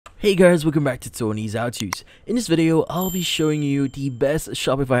Hey guys, welcome back to Tony's How-Tos. In this video, I'll be showing you the best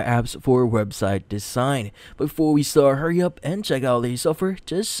Shopify apps for website design. Before we start, hurry up and check out the software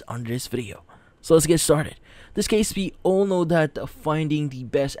just under this video. So let's get started. In this case, we all know that finding the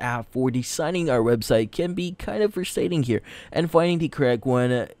best app for designing our website can be kind of frustrating here, and finding the correct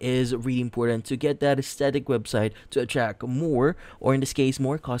one is really important to get that aesthetic website to attract more, or in this case,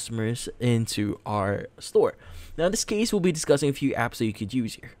 more customers into our store. Now in this case, we'll be discussing a few apps that you could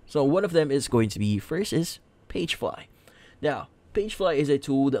use here. So one of them is going to be, first is Pagefly. Now, Pagefly is a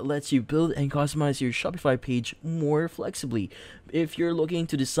tool that lets you build and customize your Shopify page more flexibly. If you're looking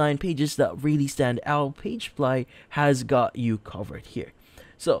to design pages that really stand out, Pagefly has got you covered here.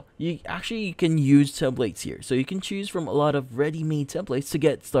 So you can use templates here. So you can choose from a lot of ready-made templates to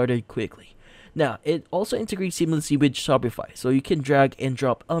get started quickly. Now, it also integrates seamlessly with Shopify, so you can drag and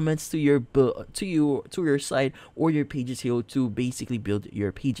drop elements to your site or your pages here to basically build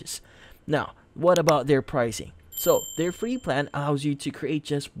your pages. Now, what about their pricing? So, their free plan allows you to create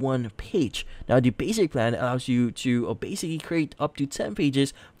just one page. Now, the basic plan allows you to basically create up to 10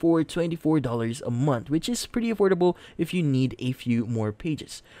 pages for $24 a month, which is pretty affordable if you need a few more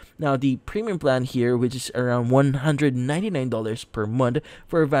pages. Now, the premium plan here, which is around $199 per month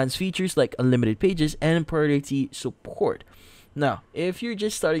for advanced features like unlimited pages and priority support. Now, if you're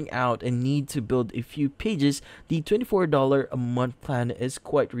just starting out and need to build a few pages, the $24 a month plan is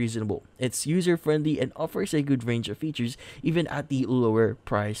quite reasonable. It's user-friendly and offers a good range of features even at the lower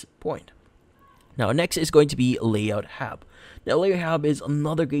price point. Now, next is going to be Layout Hub. Now, Layout Hub is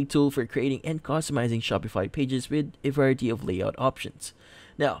another great tool for creating and customizing Shopify pages with a variety of layout options.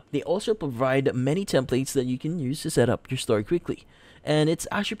 Now, they also provide many templates that you can use to set up your store quickly. And it's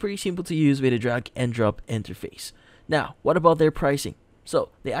actually pretty simple to use with a drag and drop interface. Now, what about their pricing? So,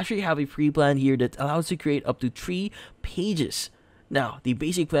 they actually have a free plan here that allows you to create up to 3 pages. Now, the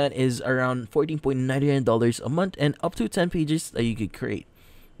basic plan is around $14.99 a month and up to 10 pages that you could create.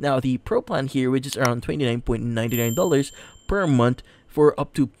 Now, the Pro plan here, which is around $29.99 per month for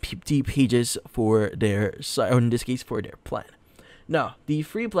up to 50 pages for their site, or in this case, for their plan. Now, the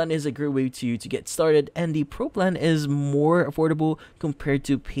free plan is a great way to get started, and the Pro plan is more affordable compared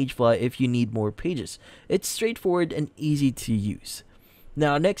to Pagefly if you need more pages. It's straightforward and easy to use.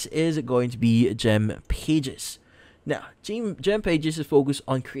 Now, next is going to be Gem Pages. Now, Gem Pages is focused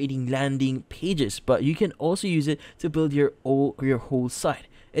on creating landing pages, but you can also use it to build your whole site.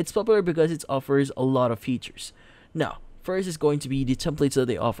 It's popular because it offers a lot of features. Now, first is going to be the templates that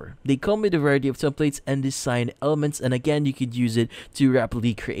they offer. They come with a variety of templates and design elements, and again, you could use it to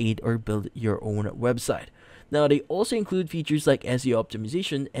rapidly create or build your own website. Now, they also include features like SEO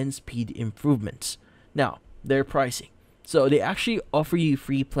optimization and speed improvements. Now, their pricing. So they actually offer you a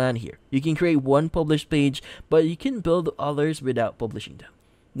free plan here. You can create one published page, but you can build others without publishing them.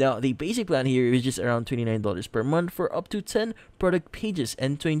 Now, the basic plan here is just around $29 per month for up to 10 product pages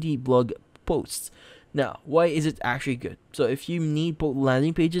and 20 blog posts. Now, why is it actually good? So if you need both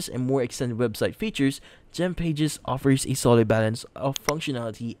landing pages and more extended website features, Gem Pages offers a solid balance of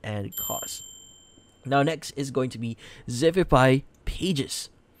functionality and cost. Now, next is going to be Shopify Pages.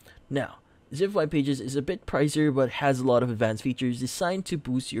 Now, Shopify Pages is a bit pricier but has a lot of advanced features designed to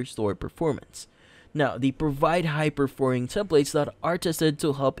boost your store performance. Now, they provide high-performing templates that are tested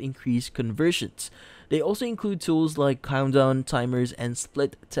to help increase conversions. They also include tools like countdown, timers, and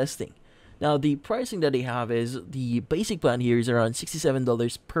split testing. Now, the pricing that they have is the basic plan here is around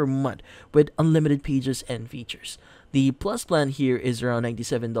 $67 per month with unlimited pages and features. The Plus plan here is around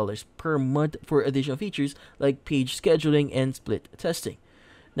 $97 per month for additional features like page scheduling and split testing.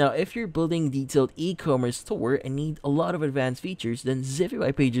 Now, if you're building detailed e-commerce store and need a lot of advanced features, then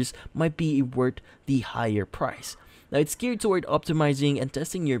Shopify Pages might be worth the higher price. Now, it's geared toward optimizing and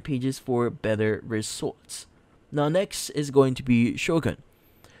testing your pages for better results. Now, next is going to be Shogun.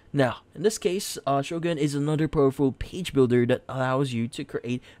 Now, in this case, Shogun is another powerful page builder that allows you to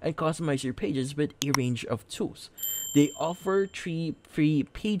create and customize your pages with a range of tools. They offer 3 free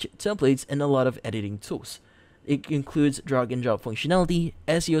page templates and a lot of editing tools. It includes drag and drop functionality,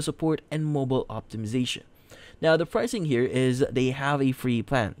 SEO support, and mobile optimization. Now, the pricing here is they have a free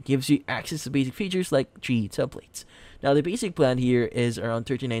plan. It gives you access to basic features like 3 templates. Now, the basic plan here is around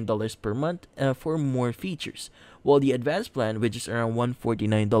 $39 per month for more features, while the advanced plan, which is around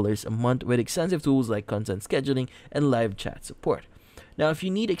 $149 a month with extensive tools like content scheduling and live chat support. Now, if you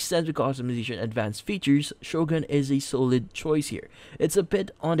need extensive customization and advanced features, Shogun is a solid choice here. It's a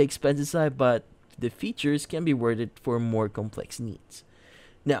bit on the expensive side, but the features can be worth it for more complex needs.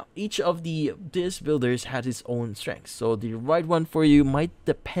 Now, each of these builders has its own strengths, so the right one for you might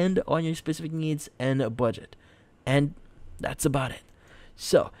depend on your specific needs and budget. And that's about it.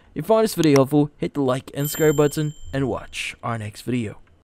 So, if you found this video helpful, hit the like and subscribe button and watch our next video.